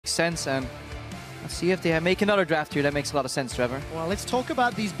sense, and let's see if they make another draft here. That makes a lot of sense, Trevor. Well, let's talk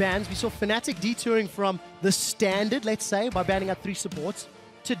about these bans. We saw Fnatic detouring from the standard, let's say, by banning out 3 supports.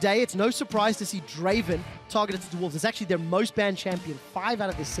 Today, it's no surprise to see Draven targeted to the Wolves. It's actually their most banned champion, 5 out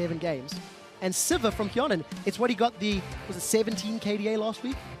of their 7 games. And Sivir from Hjarnan, it's what he got the, was it 17 KDA last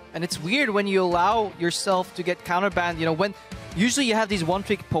week? And it's weird when you allow yourself to get counterbanned. You know, when usually you have these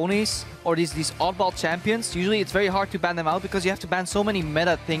one-trick ponies or these oddball champions, usually it's very hard to ban them out because you have to ban so many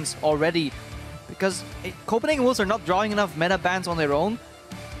meta things already. Because Copenhagen Wolves are not drawing enough meta bans on their own.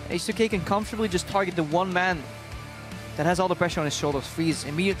 H2K can comfortably just target the one man that has all the pressure on his shoulders. Freeze,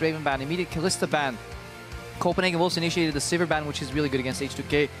 immediate Draven ban, immediate Kalista ban. Copenhagen Wolves initiated the Sivir ban, which is really good against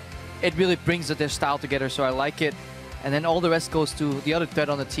H2K. It really brings their style together, so I like it. And then all the rest goes to the other threat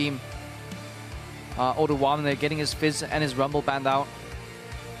on the team. Odoamne getting his Fizz and his Rumble banned out.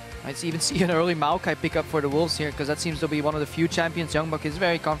 Might even see an early Maokai pickup for the Wolves here, because that seems to be one of the few champions YoungBuck is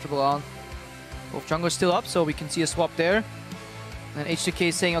very comfortable on. Both jungler's still up, so we can see a swap there. And H2K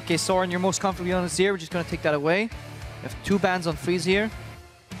is saying, okay, Soren, you're most comfortable on Azir. We're just going to take that away. We have 2 bans on Freeze here.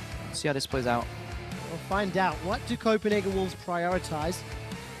 Let's see how this plays out. We'll find out. What do Copenhagen Wolves prioritize?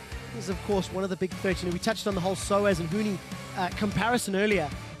 This is, of course, one of the big threats. You know, we touched on the whole Soaz and Huni comparison earlier,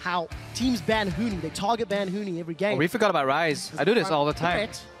 how teams ban Huni. They target ban Huni every game. Oh, we forgot about Ryze. I do this all the time.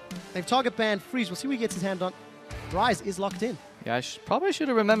 They've target banned Freeze. We'll see who he gets his hand on. Ryze is locked in. Yeah, I probably should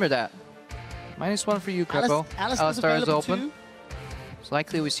have remembered that. -1 for you, Krepo. Alsitar is open. Too. It's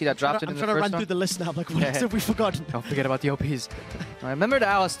likely we see that drafted in the first I'm trying to run one. through the list now. Like, what else have we forgotten? Don't forget about the OPs. I remember the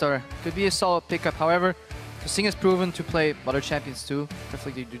Alsitar. Could be a solid pickup. However, KaSing has proven to play other champions too.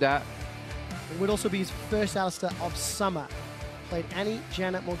 Perfectly do that. It would also be his first Alistar of summer. Played Annie,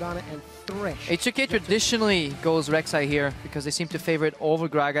 Janet, Morgana, and Thresh. H2K traditionally goes Rek'Sai here because they seem to favor it over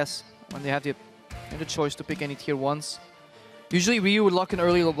Gragas when they have the choice to pick any tier 1s. Usually Ryu would lock in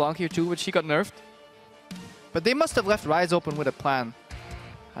early LeBlanc here too, which he got nerfed. But they must have left Ryze open with a plan.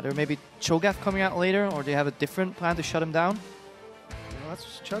 Either maybe Cho'Gath coming out later, or they have a different plan to shut him down. Well,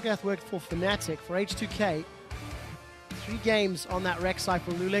 that's Cho'Gath worked for Fnatic. For H2K, 3 games on that Rek'Sai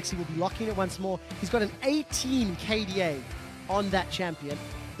for loulex. He will be locking it once more. He's got an 18 KDA on that champion.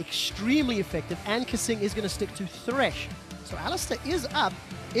 Extremely effective, and KaSing is going to stick to Thresh. So Alistar is up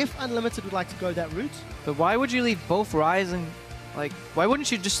if Unlimited would like to go that route. But why would you leave both Ryze and, like, why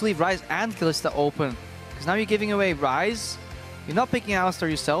wouldn't you just leave Ryze and Kalista open? Because now you're giving away Ryze. You're not picking Alistar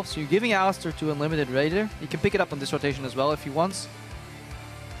yourself, so you're giving Alistar to Unlimited Raider. You can pick it up on this rotation as well if he wants.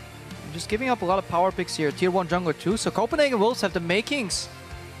 You're just giving up a lot of power picks here. Tier 1 jungler too. So Copenhagen Wolves have the makings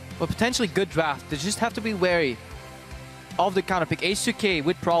of a potentially good draft. They just have to be wary of the counter pick. H2K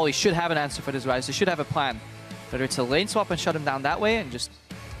with Probably should have an answer for this Ryze. They should have a plan. Whether it's a lane swap and shut him down that way and just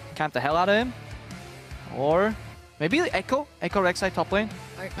camp the hell out of him. Or maybe Ekko Rek'Sai top lane.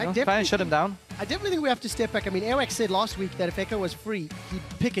 Try and shut him down. I definitely think we have to step back. I mean, Airwaks said last week that if Ekko was free, he'd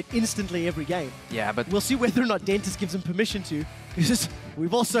pick it instantly every game. Yeah, but we'll see whether or not Dentist gives him permission to. Because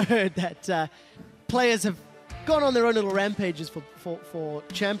we've also heard that players have gone on their own little rampages for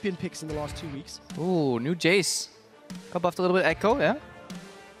champion picks in the last 2 weeks. Ooh, new Jayce. Got buffed a little bit. Ekko, yeah.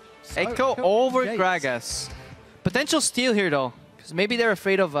 So, Ekko over Gragas. Potential steal here though, because maybe they're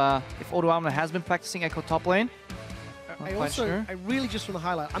afraid of if Odoamne has been practicing Ekko top lane. I really just want to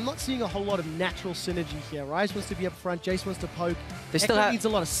highlight, I'm not seeing a whole lot of natural synergy here. Ryze wants to be up front, Jayce wants to poke. They still Ekko needs a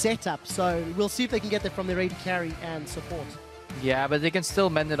lot of setup, so we'll see if they can get there from their AD carry and support. Yeah, but they can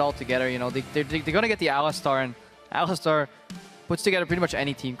still mend it all together, you know. They're going to get the Alsitar, and Alsitar puts together pretty much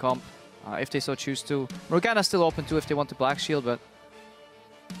any team comp, if they so choose to. Morgana's still open too if they want the Black Shield, but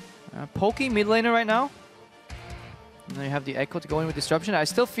poking mid laner right now. And then you have the Ekko to go in with Disruption. I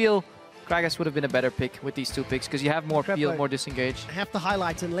still feel Gragas would have been a better pick with these 2 picks because you have more peel, more disengage. I have to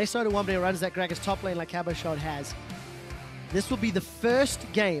highlight, unless Odoamne runs that Gragas top lane like KaSing has, this will be the first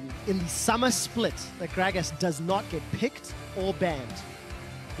game in the summer split that Gragas does not get picked or banned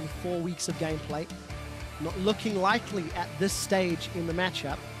in 4 weeks of gameplay. Not looking likely at this stage in the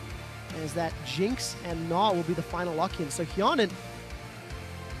matchup, as that Jinx and Gnar will be the final lock-in. So Hjarnan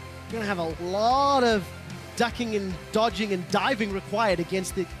going to have a lot of ducking and dodging and diving required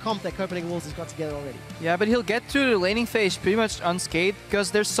against the comp that Copenhagen Wolves has got together already. Yeah, but he'll get to the laning phase pretty much unscathed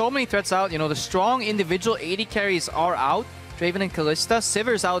because there's so many threats out. You know, the strong individual AD carries are out. Draven and Kalista.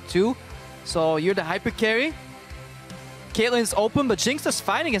 Sivir's out too. So you're the hyper carry. Caitlyn's open, but Jinx does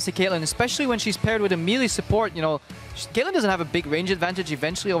fine against the Caitlyn, especially when she's paired with a melee support. You know, Caitlyn doesn't have a big range advantage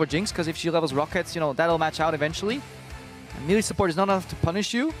eventually over Jinx because if she levels rockets, you know, that'll match out eventually. And melee support is not enough to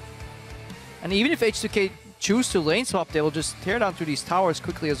punish you. And even if H2K choose to lane swap, they will just tear down through these towers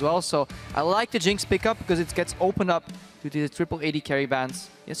quickly as well. So I like the Jinx pickup because it gets opened up due to the triple AD carry bans.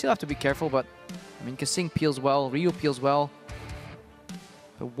 You still have to be careful, but I mean, KaSing peels well, Rio peels well.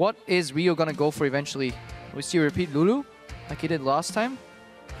 But what is Rio gonna go for eventually? We see a repeat Lulu like he did last time.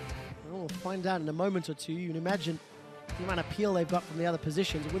 We'll find out in a moment or two. You can imagine the amount of peel they've got from the other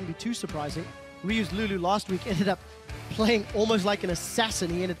positions. It wouldn't be too surprising. Rio's Lulu last week ended up playing almost like an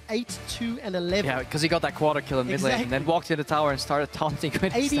assassin. He ended 8, 2, and 11. Yeah, because he got that quarter kill in mid lane and then walked in the tower and started taunting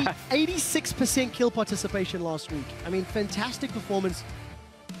with his staff. 86% kill participation last week. I mean, fantastic performance.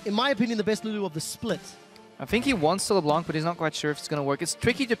 In my opinion, the best Lulu of the split. I think he wants to LeBlanc, but he's not quite sure if it's going to work. It's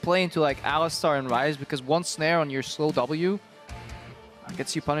tricky to play into like Alsitar and Ryze because one snare on your slow W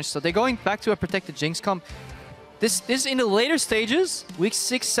gets you punished. So they're going back to a protected Jinx comp. This in the later stages, week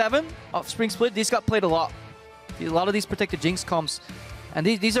 6, 7 of Spring Split, these got played a lot. A lot of these protected Jinx comps. And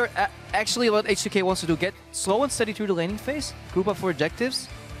these are actually what H2K wants to do. Get slow and steady through the laning phase, group up for objectives,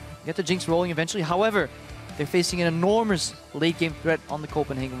 get the Jinx rolling eventually. However, they're facing an enormous late game threat on the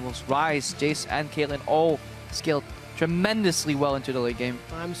Copenhagen Wolves. Ryze, Jayce, and Caitlyn all scaled tremendously well into the late game.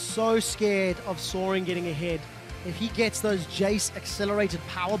 I'm so scared of Soren getting ahead. If he gets those Jayce accelerated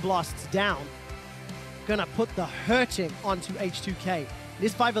power blasts down, gonna put the hurting onto H2K. It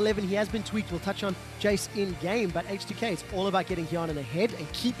is 5'11", he has been tweaked. We'll touch on Jayce in game, but H2K, it's all about getting Hjarnan ahead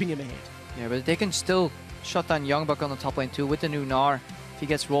and keeping him ahead. Yeah, but they can still shut down YoungBuck on the top lane too with the new Gnar if he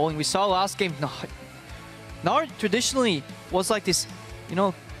gets rolling. We saw last game, Gnar traditionally was like this, you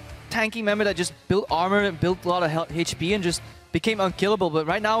know, tanking member that just built armor and built a lot of HP and just became unkillable. But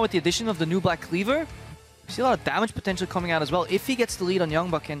right now with the addition of the new Black Cleaver, we see a lot of damage potential coming out as well. If he gets the lead on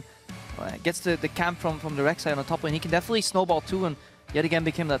YoungBuck and gets the camp from the Rek'Sai on the top lane, he can definitely snowball too and yet again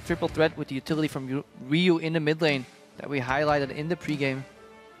became that triple threat with the utility from Ryu in the mid lane that we highlighted in the pregame.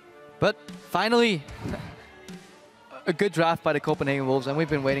 But finally, a good draft by the Copenhagen Wolves, and we've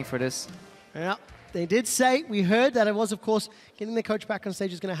been waiting for this. Yeah, they did say, we heard that it was, of course, getting the coach back on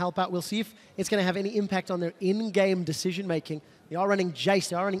stage is going to help out. We'll see if it's going to have any impact on their in-game decision-making. They are running Jayce,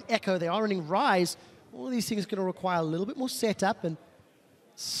 they are running Ekko, they are running Ryze. All of these things are going to require a little bit more setup and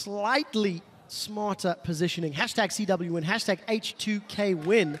slightly smarter positioning. Hashtag CW win, hashtag H2K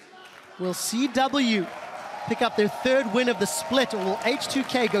win. Will CW pick up their third win of the split, or will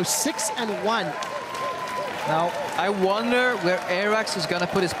H2K go 6-1? Now, I wonder where Airwaks is going to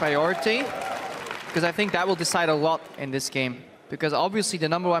put his priority, because I think that will decide a lot in this game. Because obviously the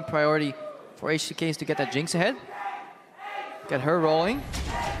 #1 priority for H2K is to get that Jinx ahead, get her rolling.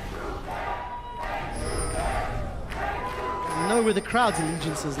 We know where the crowd's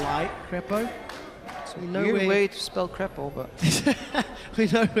allegiances lie, Krepo. So we know Weird way to spell Krepo, but we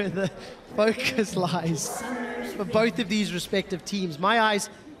know where the focus lies for both of these respective teams. My eyes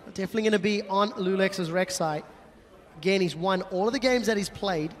are definitely going to be on loulex' Rek'Sai. Again, he's won all of the games that he's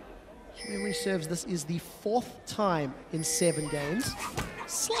played. If memory serves, this is the 4th time in 7 games.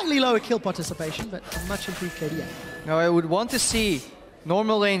 Slightly lower kill participation, but a much improved KDA. now I would want to see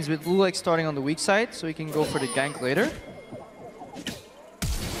normal lanes with loulex starting on the weak side, so he can go for the gank later.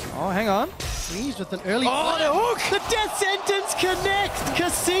 Oh, hang on. Freeze with an early... Oh, the hook! The death sentence connects!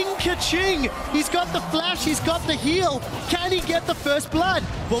 KaSing Ka-ching! He's got the flash, he's got the heal. Can he get the first blood?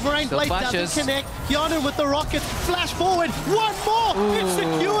 Boomerang Blade doesn't connect. Hjarnan with the rocket. Flash forward. One more! Ooh. It's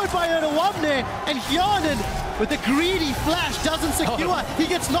secured by Odoamne. And Hjarnan with a greedy flash doesn't secure. Oh. He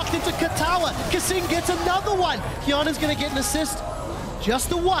gets knocked into Katawa. KaSing gets another one. Hjarnan's going to get an assist. Just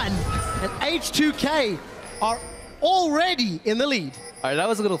the one. And H2K are already in the lead. All right, that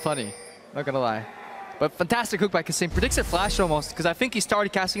was a little funny. Not gonna lie. But fantastic hook by KaSing. Predicts a flash almost, because I think he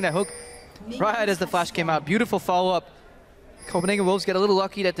started casting that hook right as the flash came out. Beautiful follow-up. Copenhagen Wolves get a little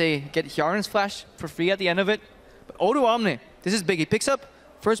lucky that they get Hjarnan's flash for free at the end of it. But Odoamne, this is big. He picks up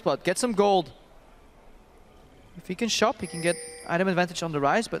first blood, gets some gold. If he can shop, he can get item advantage on the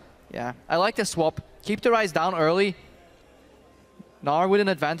Ryze, but yeah. I like the swap. Keep the Ryze down early. Gnar with an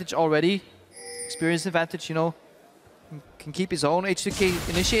advantage already. Experience advantage, you know. Can keep his own. H2K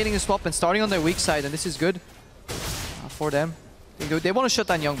initiating a swap and starting on their weak side, and this is good for them. They want to shut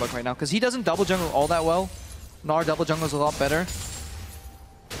down YoungBuck right now, because he doesn't double jungle all that well. Gnar double jungles a lot better.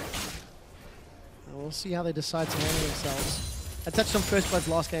 We'll see how they decide to handle themselves. I touched on first bloods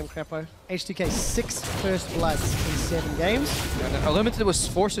last game, Krepo. H2K 6 first bloods in 7 games. And Unlimited was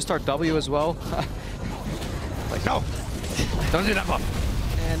forced to start W as well. Like, no! Don't do that one!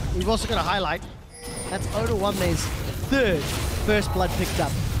 And we've also got to highlight, that's Odoamne's 3rd first blood picked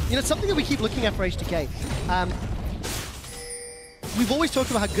up. You know, it's something that we keep looking at for H2K. We've always talked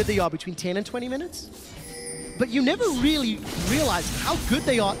about how good they are between 10 and 20 minutes. but you never really realize how good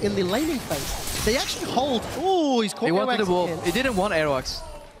they are in the laning phase. They actually hold. Oh, he's caught. He wanted the wolf. again. He didn't want Airwaks.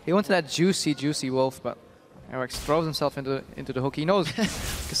 He wanted that juicy wolf, but Airwaks throws himself into the hook. He knows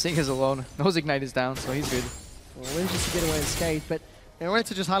KaSing is alone. Knows Ignite is down, so he's good. Well, manages to get away unscathed, but I wanted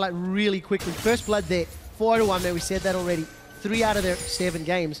to just highlight really quickly. First blood there for Odoamne. We said that already. 3 out of their 7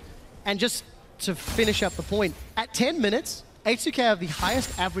 games. And just to finish up the point, at 10 minutes, H2K have the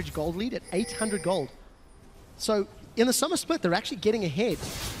highest average gold lead at 800 gold. So in the summer split, they're actually getting ahead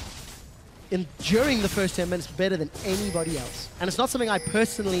during the first 10 minutes better than anybody else. And it's not something I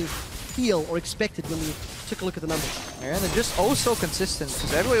personally feel or expected when we took a look at the numbers. Yeah, they're just oh so consistent.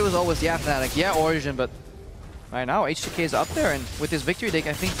 Because everybody was always, yeah, Fnatic, yeah, Origin, but right now H2K is up there, and with this victory, I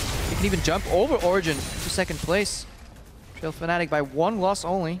think they can even jump over Origin to 2nd place. Trail Fnatic by 1 loss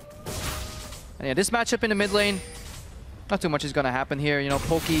only. And yeah, this matchup in the mid lane, not too much is gonna happen here. You know,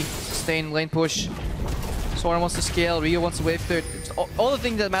 Pokey, sustain, lane push. Soren wants to scale, Rio wants to wave third. All the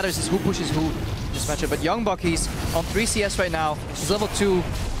thing that matters is who pushes who in this matchup. But YoungBuck, he's on 3 CS right now. He's level 2.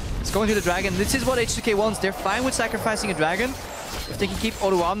 He's going to the dragon. This is what H2K wants. They're fine with sacrificing a dragon if they can keep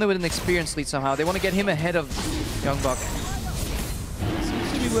Odoamne with an experience lead somehow. They want to get him ahead of YoungBuck.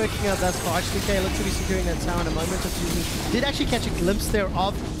 Seems to be working out thus far. H2K looks to be securing that tower in a moment or two. Did actually catch a glimpse there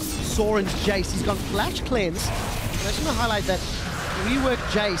of Soren's Jayce. He's gone Flash Cleanse. And I just want to highlight that rework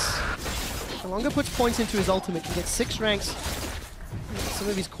Jayce. The longer puts points into his ultimate, can get 6 ranks, some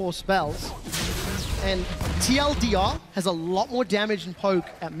of his core spells. And TLDR has a lot more damage and poke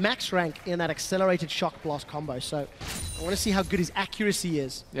at max rank in that accelerated shock blast combo. So I want to see how good his accuracy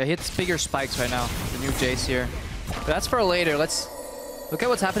is. Yeah, he hits bigger spikes right now, the new Jayce here. But that's for later. Let's look at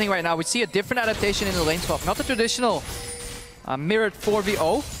what's happening right now. We see a different adaptation in the lane swap. Not the traditional mirrored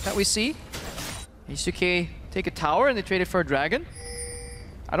 4v0 that we see. H2K take a tower and they trade it for a dragon.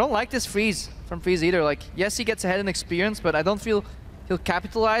 I don't like this freeze from Freeze either. Like, yes, he gets ahead in experience, but I don't feel he'll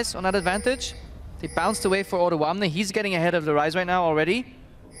capitalize on that advantage. They bounced away for Odoamne. He's getting ahead of the Ryze right now already.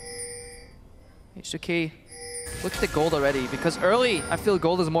 H2K, look at the gold already. Because early, I feel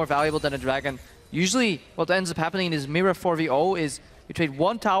gold is more valuable than a dragon. Usually, what ends up happening in this mirror 4v0 is you trade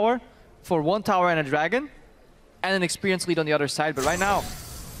 1 tower for 1 tower and a dragon, and an experience lead on the other side. But right now,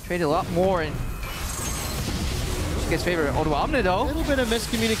 trade a lot more in H2K's favor. Odoamne though. A little bit of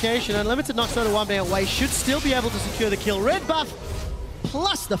miscommunication. Unlimited knocks Odoamne away. Should still be able to secure the kill. Red buff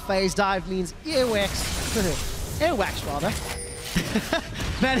plus the phase dive means Airwaks rather.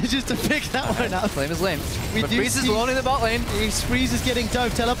 Manages to pick that one up. Flame is lame. But Freeze is alone in the bot lane. Freeze is getting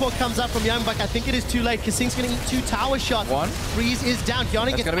dove. Teleport comes up from YoungBuck. I think it is too late. KaSing's going to eat 2 tower shots. 1. Freeze is down.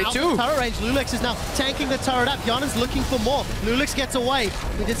 Hjarnan gets out of turret range. loulex is now tanking the turret up. Hjarnan's looking for more. loulex gets away.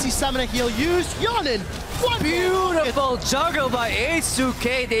 We did see Summoner heal used. Hjarnan! One beautiful juggle by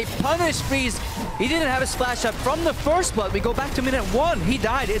H2K. They punish Freeze. He didn't have a splash up from the first blood. We go back to minute 1. He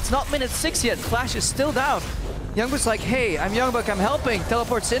died. It's not minute 6 yet. Flash is still down. YoungBuck's like, hey, I'm YoungBuck, I'm helping.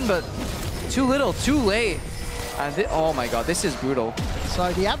 Teleports in, but too little, too late. And oh my god, this is brutal.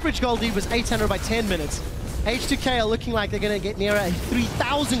 So the average gold lead was 800 by 10 minutes. H2K are looking like they're going to get near a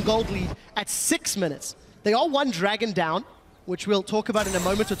 3,000 gold lead at 6 minutes. They are 1 dragon down, which we'll talk about in a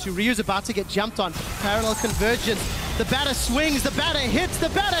moment or two. Ryu's about to get jumped on. Parallel convergence. The batter swings, the batter hits, the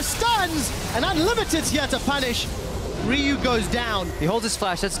batter stuns, and Unlimited's here to punish. Ryu goes down. He holds his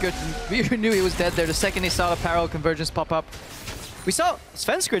flash, that's good. Ryu knew he was dead there the second he saw the parallel convergence pop up. We saw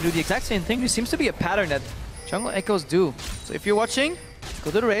Svenskr do the exact same thing. There seems to be a pattern that jungle echoes do. So if you're watching, go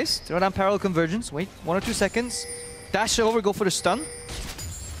to the race, throw down parallel convergence, wait 1 or 2 seconds, dash over, go for the stun.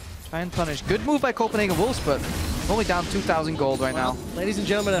 Try and punish. Good move by Copenhagen Wolves, but only down 2,000 gold right now. Ladies and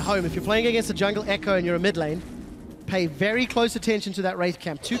gentlemen at home, if you're playing against a jungle echo and you're a mid lane, pay very close attention to that Wraith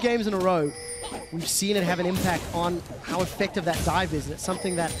camp. 2 games in a row, we've seen it have an impact on how effective that dive is. And it's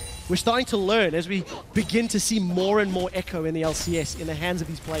something that we're starting to learn as we begin to see more and more Ekko in the LCS in the hands of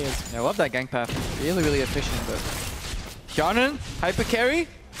these players. Yeah, I love that gank path. Really, really efficient. But Hjarnan, hyper carry,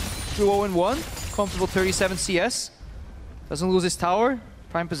 through 0-1, comfortable 37 CS. Doesn't lose his tower,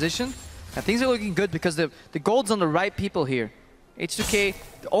 prime position. And things are looking good because the gold's on the right people here. H2K,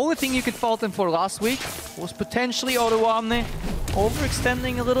 the only thing you could fault them for last week was potentially Odoamne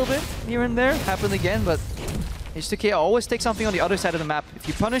overextending a little bit here and there. Happened again, but H2K always take something on the other side of the map. If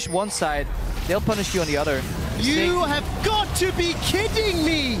you punish one side, they'll punish you on the other. You have got to be kidding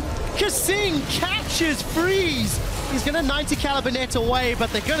me! KaSing catches Freeze! He's gonna 90 caliber net away,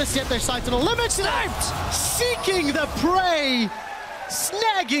 but they're gonna set their sights on a limit. Sniped! Seeking the prey!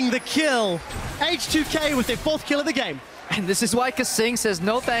 Snagging the kill! H2K with their 4th kill of the game. And this is why KaSing says,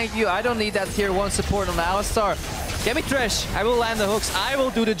 no thank you, I don't need that tier 1 support on Alsitar. Get me Thresh, I will land the hooks, I will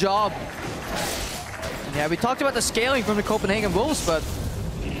do the job. Yeah, we talked about the scaling from the Copenhagen Wolves, but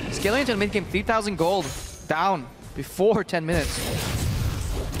scaling into the mid game, 3,000 gold down before 10 minutes.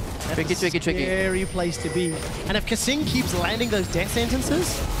 Tricky. Scary place to be. And if KaSing keeps landing those death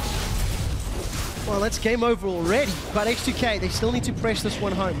sentences, well, that's game over already. But H2K, they still need to press this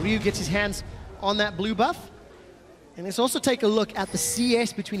one home. Ryu gets his hands on that blue buff. And let's also take a look at the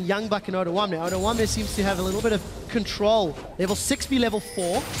CS between YoungBuck and Odoamne. Odoamne seems to have a little bit of control. Level 6B, level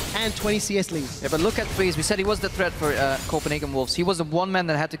 4, and 20 CS lead. Yeah, but look at Freeze. We said he was the threat for Copenhagen Wolves. He was the one man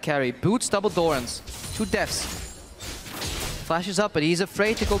that had to carry. Boots, double Dorans, 2 deaths. Flashes up, but he's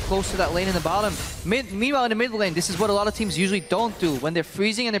afraid to go close to that lane in the bottom. Meanwhile, in the mid lane, this is what a lot of teams usually don't do. When they're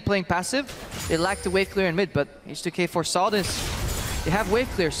freezing and they're playing passive, they lack the wave clear in mid, but H2K foresaw this. They have wave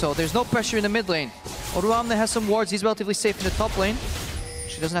clear, so there's no pressure in the mid lane. Odoamne has some wards, he's relatively safe in the top lane.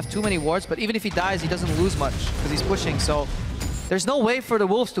 She doesn't have too many wards, but even if he dies, he doesn't lose much, because he's pushing, so there's no way for the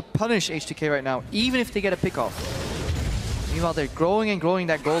Wolves to punish H2K right now, even if they get a pick off. Meanwhile, they're growing and growing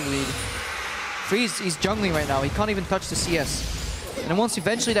that gold lead. Freeze, he's jungling right now, he can't even touch the CS. And then once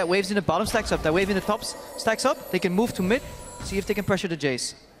eventually that waves in the bottom stacks up, that wave in the top stacks up, they can move to mid, see if they can pressure the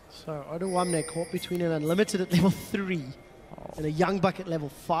Jayce. So Odoamne caught between an Unlimited at level 3 and a YoungBuck at level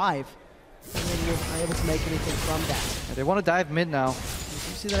 5. And then you're able to make anything from that. Yeah, they want to dive mid now. You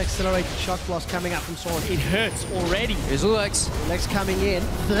see that accelerated shock blast coming up from Soren. It hurts already. Here's loulex. loulex coming in.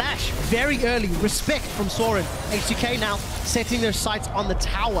 Flash very early. Respect from Soren. H2K now setting their sights on the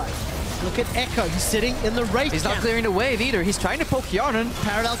tower. Look at Ekko. He's sitting in the Wraith He's camp. not clearing the wave either. He's trying to poke Hjarnan.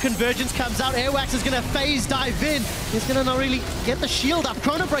 Parallel convergence comes out. Airwaks is going to phase dive in. He's going to not really get the shield up.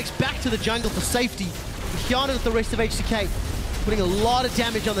 Chrono breaks back to the jungle for safety. Hjarnan with the rest of H2K putting a lot of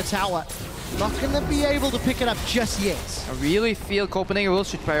damage on the tower. Not going to be able to pick it up just yet. I really feel Copenhagen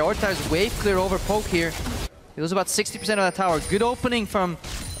Wolves should prioritize wave clear over poke here. It was about 60% of that tower. Good opening from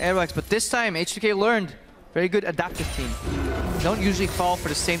Airwaks, but this time H2K learned. Very good adaptive team. They don't usually fall for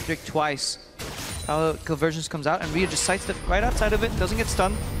the same trick twice. Conversions comes out and Ryu just sidesteps right outside of it, doesn't get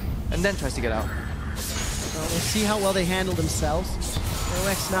stunned, and then tries to get out. Well, we'll see how well they handle themselves.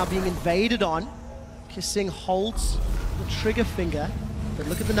 Airwaks now being invaded on. KaSing holds the trigger finger. But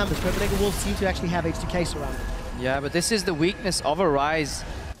look at the numbers. Copenhagen Wolves seem to actually have H2K surrounded. Yeah, but this is the weakness of a Ryze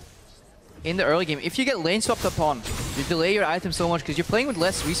in the early game. If you get lane swapped upon, you delay your item so much because you're playing with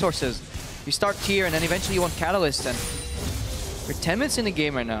less resources. You start tier and then eventually you want catalyst, and we're 10 minutes in the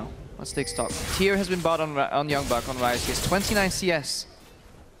game right now. Let's take stock. Tier has been bought on YoungBuck on Ryze. He has 29 CS.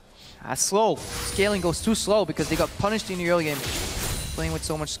 That's slow. Scaling goes too slow because they got punished in the early game. Playing with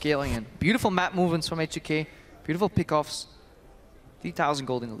so much scaling and beautiful map movements from H2K. Beautiful pickoffs. 3,000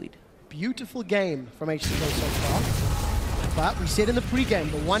 gold in the lead. Beautiful game from H2K so far. But we said in the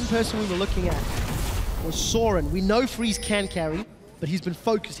pre-game, the one person we were looking at was Soren. We know Freeze can carry, but he's been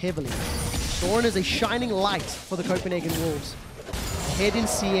focused heavily. Soren is a shining light for the Copenhagen Wolves. Head in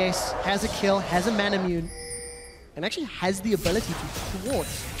CS, has a kill, has a man immune, and actually has the ability to thwart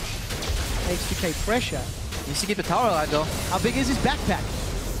H2K pressure. Needs to keep the tower alive though. How big is his backpack?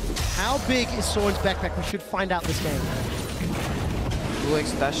 How big is Soren's backpack? We should find out this game.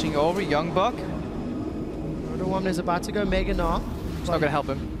 loulex dashing over, YoungBuck. Odoamne is about to go Mega Gnar. It's not gonna help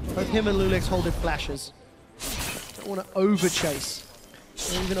him. Both him and loulex holding flashes. Don't want to over-chase.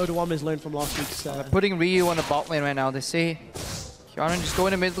 Even Odoamne has learned from last week's... putting Ryu on the bot lane right now. They say, Hjarnan, just go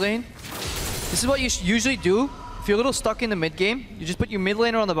in the mid lane. This is what you usually do. If you're a little stuck in the mid game, you just put your mid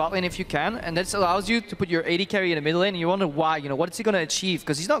laner on the bot lane if you can, and this allows you to put your AD carry in the mid lane, and you wonder why, you know, what is he going to achieve?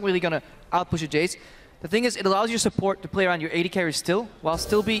 Because he's not really going to outpush a Jayce. The thing is, it allows your support to play around your AD carry still, while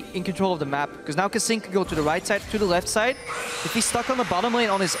still be in control of the map. Because now KaSing can go to the right side, to the left side. If he's stuck on the bottom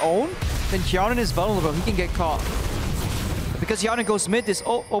lane on his own, then Hjarnan is vulnerable, he can get caught. But because Hjarnan goes mid, this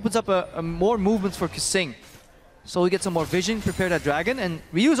opens up a more movements for KaSing. So he gets some more vision, prepare that dragon, and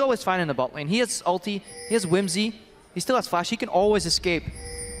Ryu's always fine in the bot lane. He has ulti, he has whimsy, he still has flash, he can always escape.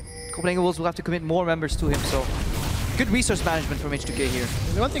 Copenhagen Wolves will have to commit more members to him, so good resource management from H2K here.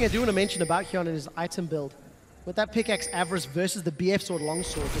 And the one thing I do want to mention about Hjarnan is item build. With that pickaxe Avarice versus the BF sword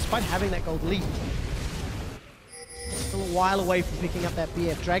longsword, despite having that gold lead, still a while away from picking up that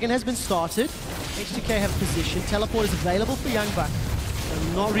BF. Dragon has been started, H2K have position, teleport is available for YoungBuck.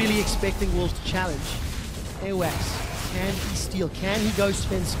 I'm not really expecting Wolves to challenge. Airwaks, can he steal? Can he go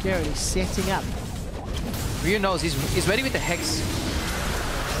spend scare? And he's setting up. Ryu knows, he's ready with the Hex.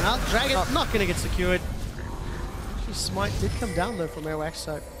 Well, Dragon not going to get secured. Actually, Smite did come down though from Airwaks,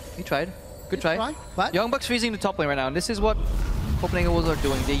 so... He tried. Good try. But YoungBuck's freezing the top lane right now, and this is what Copenhagen Wolves are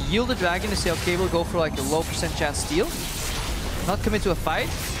doing. They yield the dragon to say, okay, we'll go for like a low % chance steal. Not commit to a fight.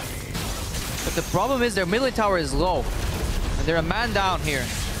 But the problem is their mid lane tower is low. And they're a man down here.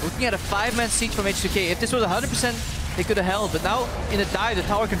 Looking at a 5-man siege from H2K. If this was 100%, they could have held. But now, in a dive, the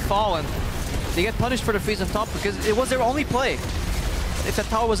tower can fall, and they get punished for the freeze on top because it was their only play. If that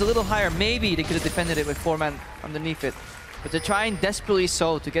tower was a little higher, maybe they could have defended it with 4-man underneath it. But they're trying desperately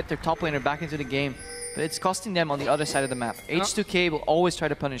so to get their top laner back into the game. But it's costing them on the other side of the map. H2K will always try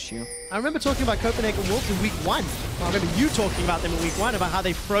to punish you. I remember talking about Copenhagen Wolves in week 1. I remember you talking about them in week 1, about how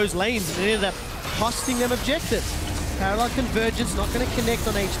they froze lanes and it ended up costing them objectives. Parallel convergence, not going to connect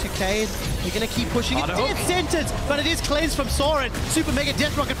on H2K. They're going to keep pushing it. Dead sentence, but it is cleansed from Soren. Super Mega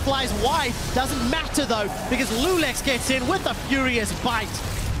Death Rocket flies wide. Doesn't matter though, because loulex gets in with a furious bite.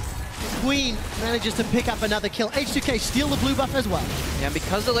 Queen manages to pick up another kill. H2K steal the blue buff as well. Yeah, and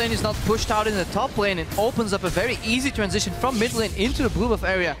because the lane is not pushed out in the top lane, it opens up a very easy transition from mid lane into the blue buff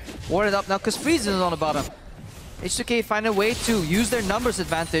area. Warded up now because Freeze is on the bottom. H2K find a way to use their numbers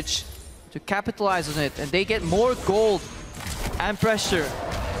advantage to capitalize on it, and they get more gold and pressure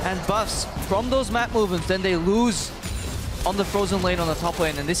and buffs from those map movements than they lose on the frozen lane on the top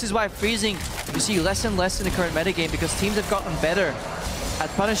lane. And this is why freezing you see less and less in the current metagame, because teams have gotten better at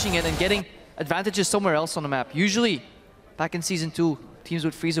punishing it and getting advantages somewhere else on the map. Usually, back in Season 2, teams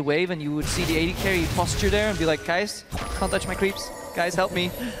would freeze a wave and you would see the AD carry posture there and be like, guys, can't touch my creeps. Guys, help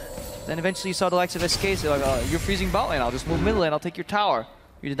me. Then eventually you saw the likes of SK say like, oh, you're freezing bot lane, I'll just move mid lane, I'll take your tower.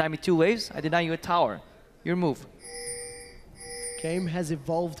 You deny me 2 waves, I deny you a tower. Your move. Game has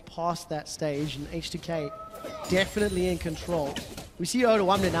evolved past that stage, and H2K definitely in control. We see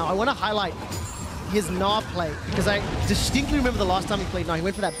Odoamne now. I want to highlight his Gnar play, because I distinctly remember the last time he played Gnar. He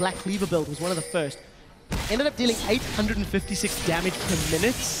went for that Black Cleaver build, was one of the first. Ended up dealing 856 damage per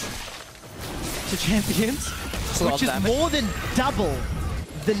minute to champions, which is more than double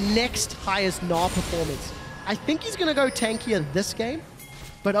the next highest Gnar performance. I think he's going to go tankier this game,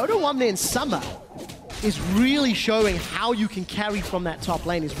 but Odoamne in summer is really showing how you can carry from that top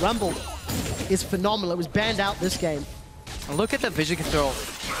lane. His Rumble is phenomenal. It was banned out this game. And look at the vision control.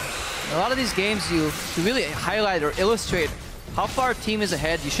 In a lot of these games, to really highlight or illustrate how far a team is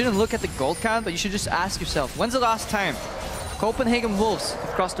ahead, you shouldn't look at the gold count, but you should just ask yourself, when's the last time Copenhagen Wolves have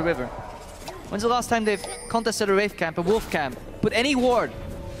crossed the river? When's the last time they've contested a Wraith camp, a Wolf camp, put any ward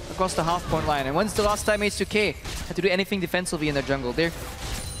across the half-point line? And when's the last time H2K had to do anything defensively in their jungle? They're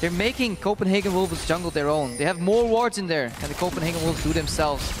making Copenhagen Wolves' jungle their own. They have more wards in there than the Copenhagen Wolves do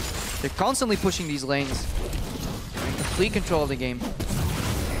themselves. They're constantly pushing these lanes. They're in complete control of the game.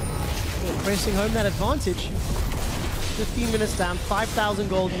 Pressing home that advantage. 15 minutes down, 5,000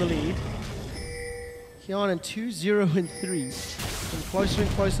 gold in the lead. Hjarnan 2-0-3. And closer and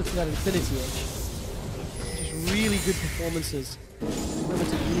closer to that Infinity Edge. Just really good performances.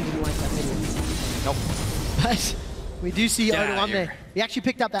 Limited really didn't like that many. Nope. But we do see Odoamne. He actually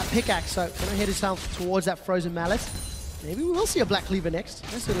picked up that pickaxe, so gonna head himself towards that frozen mallet. Maybe we will see a Black Cleaver next.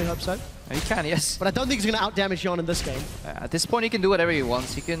 I certainly hope so. He can, yes. But I don't think he's gonna out-damage Hjarnan in this game. At this point, he can do whatever he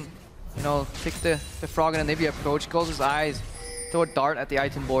wants. He can, you know, pick the frog and maybe approach, close his eyes, throw a dart at the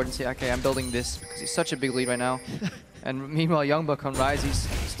item board and say, okay, I'm building this, because he's such a big lead right now. And meanwhile, YoungBuck on Ryze, he's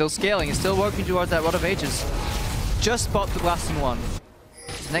still scaling. He's still working towards that Rod of Ages. Just bought the blasting one.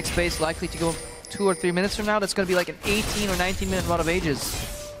 His next phase likely to go 2 or 3 minutes from now. That's going to be like an 18 or 19 minute Rod of Ages.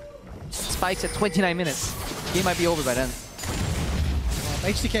 Spikes at 29 minutes. Game might be over by then. If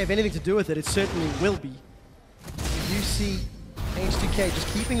H2K have anything to do with it, it certainly will be. You see H2K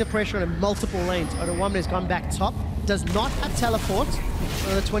just keeping the pressure on multiple lanes. Odoamne has gone back top. Does not have teleport.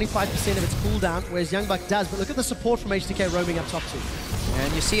 Another 25% of its cooldown, whereas YoungBuck does. But look at the support from H2K roaming up top too.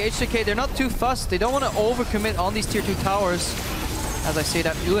 And you see H2K, they're not too fussed. They don't want to overcommit on these tier 2 towers. As I say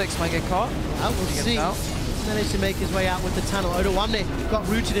that, loulex might get caught. We'll see. He's managed to make his way out with the tunnel. Odoamne got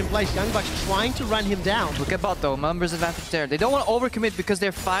rooted in place. YoungBuck's trying to run him down. Look at bot though, numbers advantage there. They don't want to overcommit because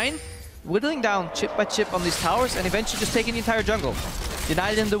they're fine whittling down chip by chip on these towers and eventually just taking the entire jungle.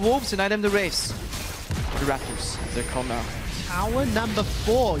 Deny them the wolves, deny them the wraiths. The raptors, they're called now. Tower number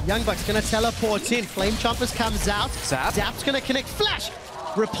 4. YoungBuck's gonna teleport in. Flame Chompers comes out. Zap's gonna connect. Flash!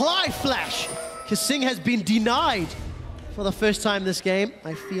 Reply flash! KaSing has been denied for the first time this game,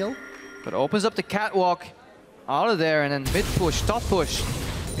 I feel. But opens up the catwalk out of there and then mid push, top push.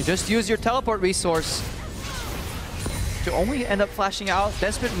 You just use your teleport resource to only end up flashing out.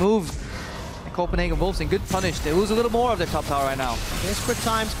 Desperate move. Copenhagen Wolves in good punish. They lose a little more of their top tower right now. Desperate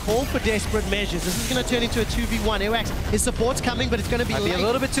times call for desperate measures. This is going to turn into a 2v1. Airwaks, his support's coming, but it's going to be late. A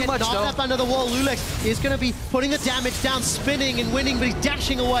little bit too much, though. Up under the wall. loulex is going to be putting the damage down, spinning and winning, but he's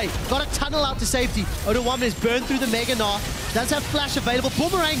dashing away. Got a tunnel out to safety. Odoamne is burned through the Mega Gnar. Does have flash available.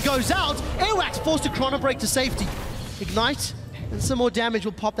 Boomerang goes out. Airwaks forced to chrono break to safety. Ignite, and some more damage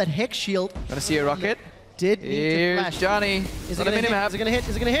will pop that Hex shield. Gonna see a rocket. did need to flash. Johnny. Is it going to hit? Is it going to hit?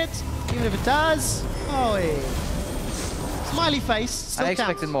 Is it going to hit? Even if it does, oh, yeah. Smiley face. Still I counts.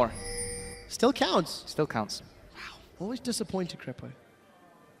 expected more. Still counts. Still counts. Wow. Always disappointed, Krepo.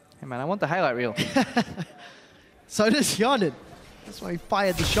 Hey man, I want the highlight reel. So does Hjarnan. That's why he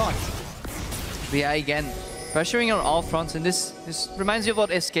fired the shot. But yeah, again, pressuring on all fronts, and this reminds you of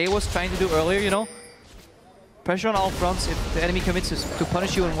what SK was trying to do earlier, you know? Pressure on all fronts. If the enemy commits to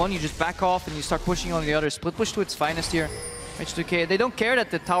punish you in one, you just back off and you start pushing on the other. Split push to its finest here. H2K, they don't care that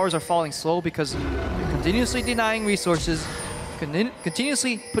the towers are falling slow because they're continuously denying resources,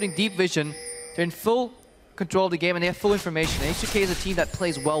 continuously putting deep vision. They're in full control of the game and they have full information. H2K is a team that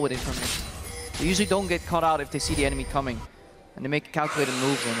plays well with information. They usually don't get caught out if they see the enemy coming. And they make calculated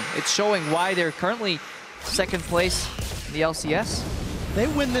moves on it. It's showing why they're currently second place in the LCS. They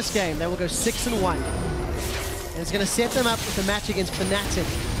win this game, they will go 6-1. And it's going to set them up with a match against Fnatic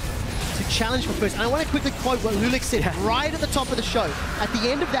to challenge for first. And I want to quickly quote what loulex said right at the top of the show. At the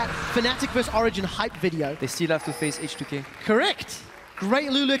end of that Fnatic vs Origin hype video. They still have to face H2K. Correct. Great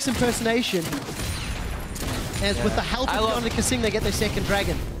loulex impersonation. As with the help of KaSing, they get their second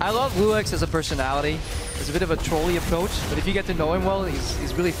dragon. I love loulex as a personality. It's a bit of a trolly approach, but if you get to know him well,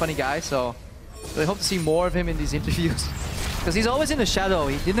 he's a really funny guy, so I hope to see more of him in these interviews. Because he's always in the shadow.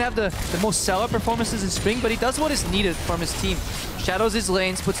 He didn't have the most stellar performances in Spring, but he does what is needed from his team. Shadows his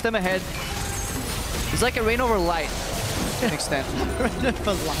lanes, puts them ahead. He's like a Rain over Light, to an extent. Rain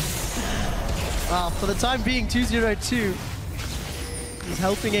over Light. For the time being, 2-0-2 is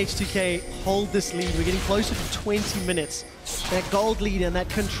helping H2K hold this lead. We're getting closer to 20 minutes. That gold lead and that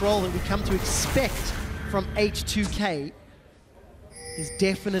control that we come to expect from H2K is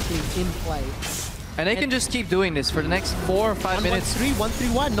definitely in play. And they can just keep doing this for the next 4 or 5 minutes.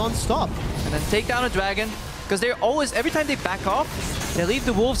 1-3-1 non-stop. And then take down a dragon. Because they're always, every time they back off, they leave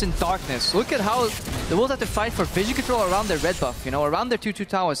the wolves in darkness. Look at how the wolves have to fight for vision control around their red buff, you know, around their 2-2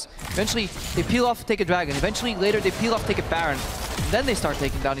 towers. Eventually, they peel off, take a dragon. Eventually, later, they peel off, take a baron. And then they start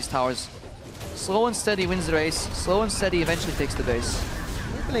taking down these towers. Slow and steady wins the race. Slow and steady eventually takes the base.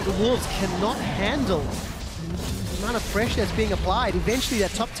 Copenhagen Wolves cannot handle the amount of pressure that's being applied. Eventually,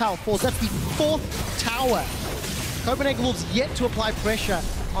 that top tower falls. That's the 4th tower. Copenhagen Wolves yet to apply pressure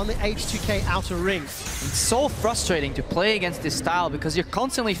on the H2K outer ring. It's so frustrating to play against this style because you're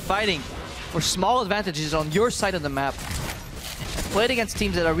constantly fighting for small advantages on your side of the map. And played against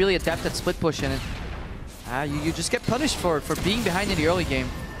teams that are really adept at split push in it. You just get punished for being behind in the early game.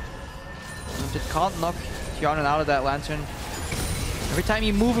 You just can't knock Hjarnan out of that lantern. Every time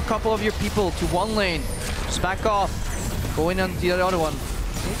you move a couple of your people to one lane, just back off, go in on the other one.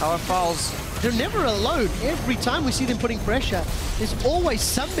 Tower falls. They're never alone. Every time we see them putting pressure, there's always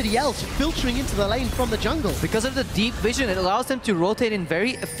somebody else filtering into the lane from the jungle. Because of the deep vision, it allows them to rotate in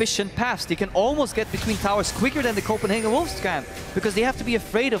very efficient paths. They can almost get between towers quicker than the Copenhagen Wolves can, because they have to be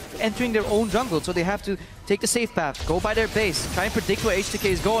afraid of entering their own jungle, so they have to take the safe path, go by their base, try and predict where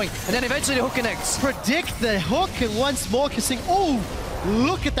H2K is going, and then eventually the hook connects. Predict the hook, and once more KaSing. Oh,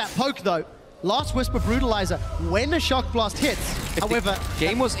 look at that poke though. Last Whisper Brutalizer when a Shock Blast hits. If however, the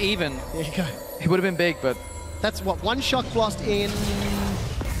game was even, there you go. It would have been big, but... That's what, 1 Shock Blast in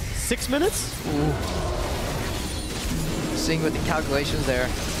 6 minutes? Ooh. Seeing with the calculations there.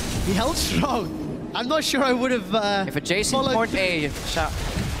 He held strong. I'm not sure I would have if a Jayce in port A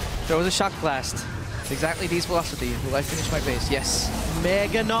throws a Shock Blast, it's exactly D's philosophy. Will I finish my base? Yes.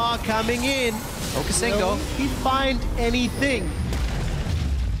 Mega Gnar coming in. KaSing though. Will he find anything?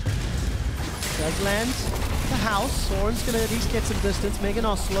 Does land the house. Soren's gonna at least get some distance. Mega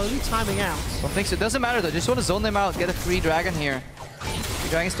Gnar slowly timing out. Don't think so. It doesn't matter though. Just want to zone them out. Get a free dragon here. 3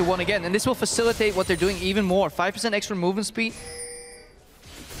 dragons to 1 again. And this will facilitate what they're doing even more. 5% extra movement speed.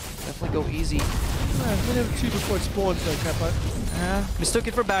 Definitely go easy. Minute 2 before it spawns though, Krepo. Mistook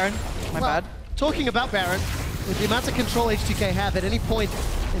it for Baron. My bad. Talking about Baron, with the amount of control H2K have, at any point,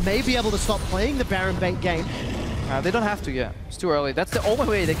 they may be able to stop playing the Baron bait game. They don't have to yet. It's too early. That's the only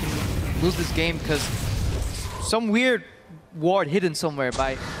way they can lose this game, because some weird ward hidden somewhere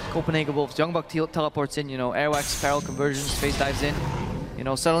by Copenhagen Wolves. YoungBuck teleports in, you know, Airwaks, Feral Conversions, Phase dives in. You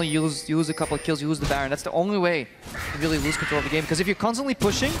know, suddenly you lose a couple of kills, you lose the Baron. That's the only way to really lose control of the game. Because if you're constantly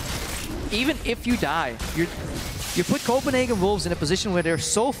pushing, even if you die, you put Copenhagen Wolves in a position where they're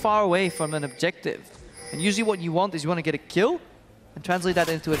so far away from an objective. And usually what you want is you want to get a kill and translate that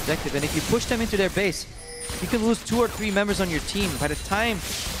into an objective. And if you push them into their base, you can lose 2 or 3 members on your team. By the time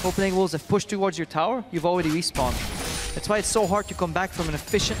Copenhagen Wolves have pushed towards your tower, you've already respawned. That's why it's so hard to come back from an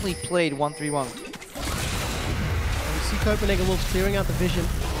efficiently played 1-3-1. We see Copenhagen Wolves clearing out the vision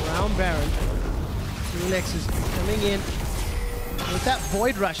around Baron. loulex is coming in. With that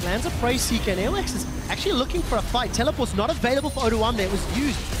Void Rush, lands a Prey Seeker, and Airwaks is actually looking for a fight. Teleport's not available for Odoamne. It was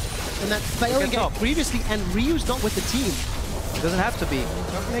used in that failing game previously, and Ryu's not with the team. It doesn't have to be.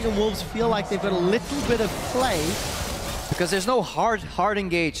 Copenhagen Wolves feel like they've got a little bit of play. Because there's no hard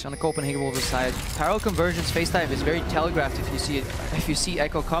engage on the Copenhagen Wolves side. Parallel conversions face dive is very telegraphed if you see it. If you see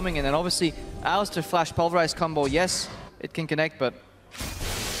Ekko coming, and then obviously Alsitar flash pulverize combo, yes, it can connect, but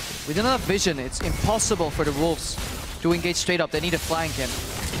with enough vision, it's impossible for the Wolves to engage straight up. They need a flank, and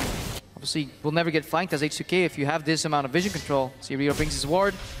obviously we'll never get flanked as H2K if you have this amount of vision control. See, Rio brings his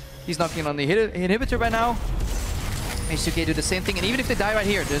ward. He's knocking on the inhibitor right now. H2K do the same thing, and even if they die right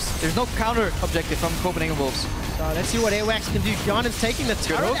here, there's no counter objective from Copenhagen Wolves. So let's see what Airwaks can do. Hjarnan's taking the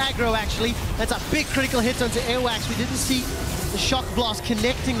turret aggro, actually. That's a big critical hit onto Airwaks. We didn't see the shock blast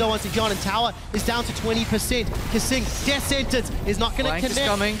connecting though onto Hjarnan. Tower is down to 20%. KaSing, death sentence, is not going to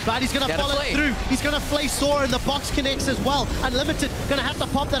connect, but he's going to follow it through. He's going to flay Soren. The box connects as well. Unlimited going to have to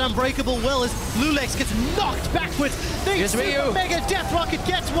pop that unbreakable will as loulex gets knocked backwards. The super mega death rocket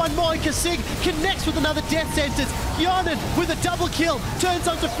gets one more, and KaSing connects with another death sentence. Hjarnan with a double kill turns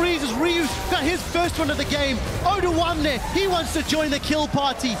onto freeze as Ryu's got his first one of the game. Odoamne, he wants to join the kill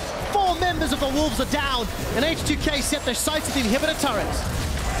party. 4 members of the Wolves are down, and H2K set their sights at the inhibitor turrets.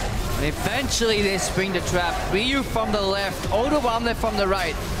 And eventually they spring the trap. Ryu from the left, Odoamne from the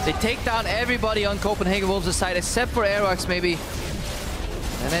right. They take down everybody on Copenhagen Wolves' side except for Airwaks maybe.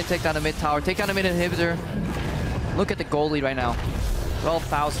 And they take down the mid tower, take down the mid inhibitor. Look at the goal lead right now.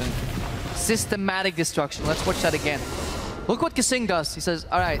 12,000. Systematic destruction. Let's watch that again. Look what KaSing does. He says,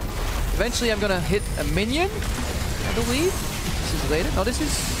 all right, eventually I'm gonna hit a minion, I believe. This is later. No, this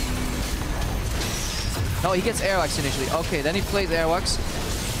is... No, he gets Airwaks initially. Okay, then he plays Airwaks.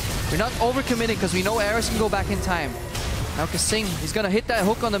 We're not overcommitting because we know Airwaks can go back in time. Now KaSing, he's gonna hit that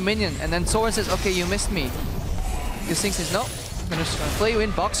hook on the minion, and then Soren says, okay, you missed me. KaSing says, no, I'm just gonna play you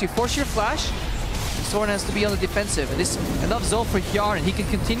in, box you, force your flash. And Soren has to be on the defensive. And this is enough zone for Hjarnan. He can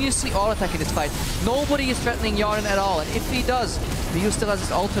continuously auto-attack in this fight. Nobody is threatening Hjarnan at all. And if he does, Ryu still has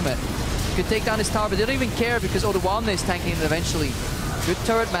his ultimate. He could take down his tower, but they don't even care because Odoamne is tanking it eventually. Good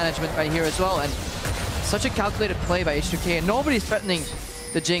turret management right here as well. And such a calculated play by H2K. And nobody's threatening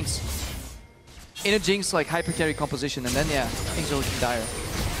the Jinx. In a Jinx like hyper carry composition. And then, yeah, things are looking dire.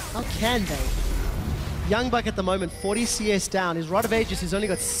 How can they? YoungBuck at the moment, 40 CS down. His Rod of Ages has only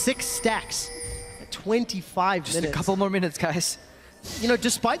got 6 stacks. 25 just minutes. A couple more minutes, guys. You know,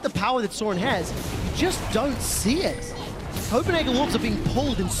 despite the power that Soren has, you just don't see it. Copenhagen Wolves are being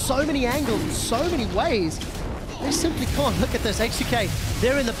pulled in so many angles, in so many ways. They simply can't. Look at this, H2K,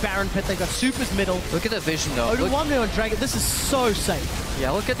 they're in the Baron pit, they've got supers middle. Look at the vision though. Odoamne on Dragon, this is so safe.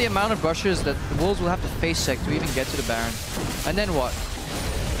 Yeah, look at the amount of rushes that the Wolves will have to face check to even get to the Baron. And then what?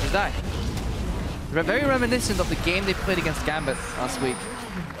 Just die. Very reminiscent of the game they played against Gambit last week.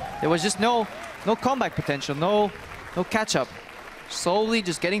 There was just no comeback potential, no catch-up. Slowly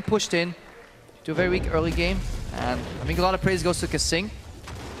just getting pushed in to a very weak early game. And I think a lot of praise goes to KaSing.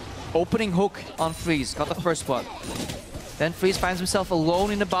 Opening hook on Freeze, got the first blood. Then Freeze finds himself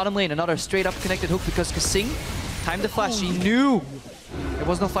alone in the bottom lane. Another straight up connected hook because KaSing timed the flash. He knew there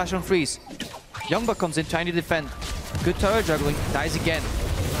was no flash on Freeze. YoungBuck comes in trying to defend. Good turret juggling, dies again.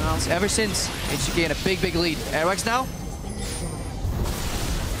 Ever since, H2K in a big lead. Airwaks now.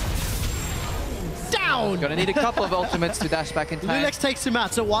 Down! Gonna need a couple of ultimates to dash back in time. loulex takes him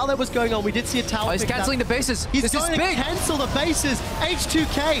out, so while that was going on, we did see a tower. Oh, he's cancelling the bases. He's going to cancel the bases.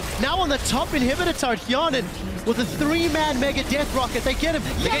 H2K now on the top inhibitor turret. Hjarnan with a 3-man mega death rocket. They get him.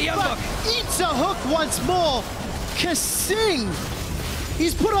 YoungBuck eats a hook once more. KaSing,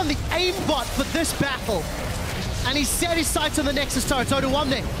 he's put on the aimbot for this battle. And he set his sights on the Nexus turret.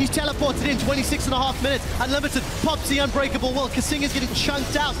 Odoamne, he's teleported in 26.5 minutes. Unlimited pops the unbreakable will. KaSing is getting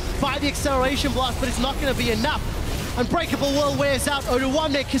chunked out by the acceleration blast, but it's not going to be enough. Unbreakable will wears out.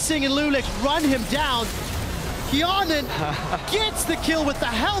 Odoamne, KaSing, and loulex run him down. Hjarnan gets the kill with the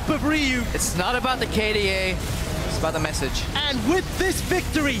help of Ryu. It's not about the KDA, it's about the message. And with this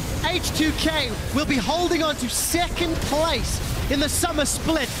victory, H2K will be holding on to 2nd place in the summer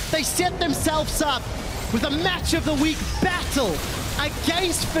split. They set themselves up with a match of the week battle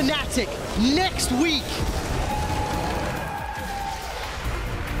against Fnatic next week.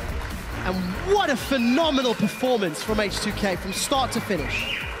 And what a phenomenal performance from H2K from start to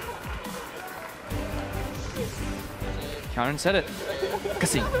finish. Hjarnan said it.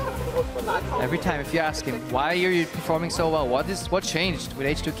 KaSing. Every time if you ask him, why are you performing so well? What changed with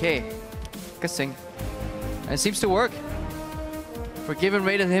H2K? KaSing. And it seems to work. Forgiven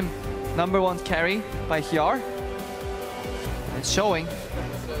rated him #1 carry by Hjar. And it's showing.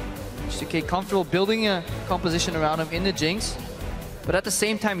 H2K comfortable building a composition around him in the Jinx. But at the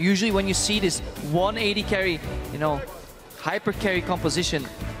same time, usually when you see this 180 carry, you know, hyper carry composition,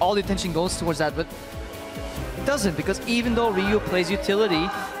 all the attention goes towards that, but it doesn't, because even though Ryu plays utility,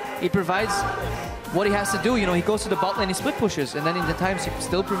 he provides what he has to do. You know, he goes to the bot lane, he split pushes, and then in the times he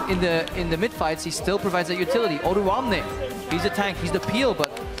still in the mid fights, he still provides that utility. Odoamne, he's a tank, he's the peel,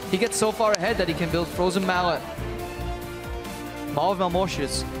 but he gets so far ahead that he can build Frozen Mallet, Maw of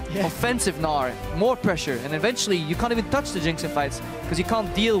Malmortius, offensive Gnar, more pressure, and eventually you can't even touch the Jinx in fights because you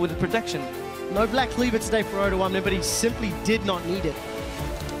can't deal with the protection. No Black Cleaver today for Odoamne, but he simply did not need it.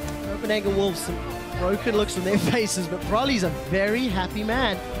 Copenhagen Wolves, some broken looks on their faces, but Broly's a very happy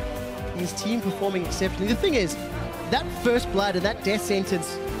man. His team performing exceptionally. The thing is, that first blood and that death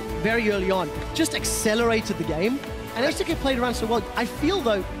sentence very early on just accelerated the game, and H2K played around so well. I feel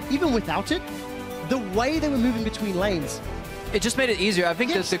though, even without it, the way they were moving between lanes, it just made it easier. I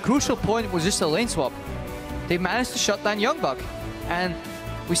think that the crucial point was just a lane swap. They managed to shut down YoungBuck, and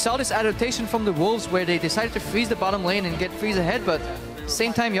we saw this adaptation from the Wolves where they decided to freeze the bottom lane and get freeze ahead, but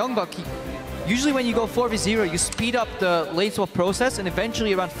same time YoungBuck, usually when you go 4v0, you speed up the lane swap process, and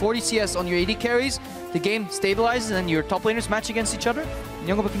eventually around 40 CS on your AD carries, the game stabilizes and your top laners match against each other, and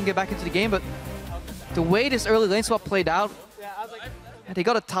YoungBuck can get back into the game. But the way this early lane swap played out, they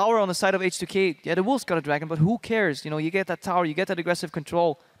got a tower on the side of H2K. Yeah, the Wolves got a dragon, but who cares? You know, you get that tower, you get that aggressive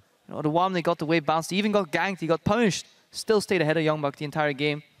control. You know, the Odoamne got the wave bounced, he even got ganked, he got punished. Still stayed ahead of YoungBuck the entire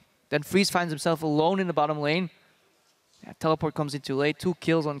game. Then Freeze finds himself alone in the bottom lane. Yeah, teleport comes in too late, 2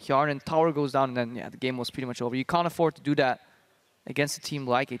 kills on Hjarnan, tower goes down, and then yeah, the game was pretty much over. You can't afford to do that against a team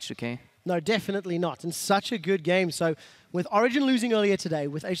like H2K. No, definitely not. And such a good game. So with Origin losing earlier today,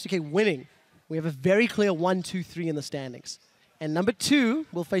 with H2K winning, we have a very clear 1-2-3 in the standings. And number 2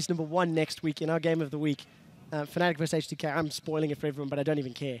 will face number 1 next week in our game of the week. Fnatic versus H2K. I'm spoiling it for everyone, but I don't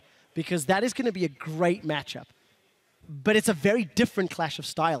even care. Because that is going to be a great matchup. But it's a very different clash of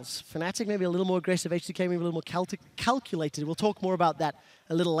styles. Fnatic maybe a little more aggressive, H2K maybe a little more calculated. We'll talk more about that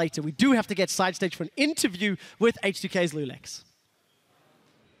a little later. We do have to get side stage for an interview with H2K's loulex.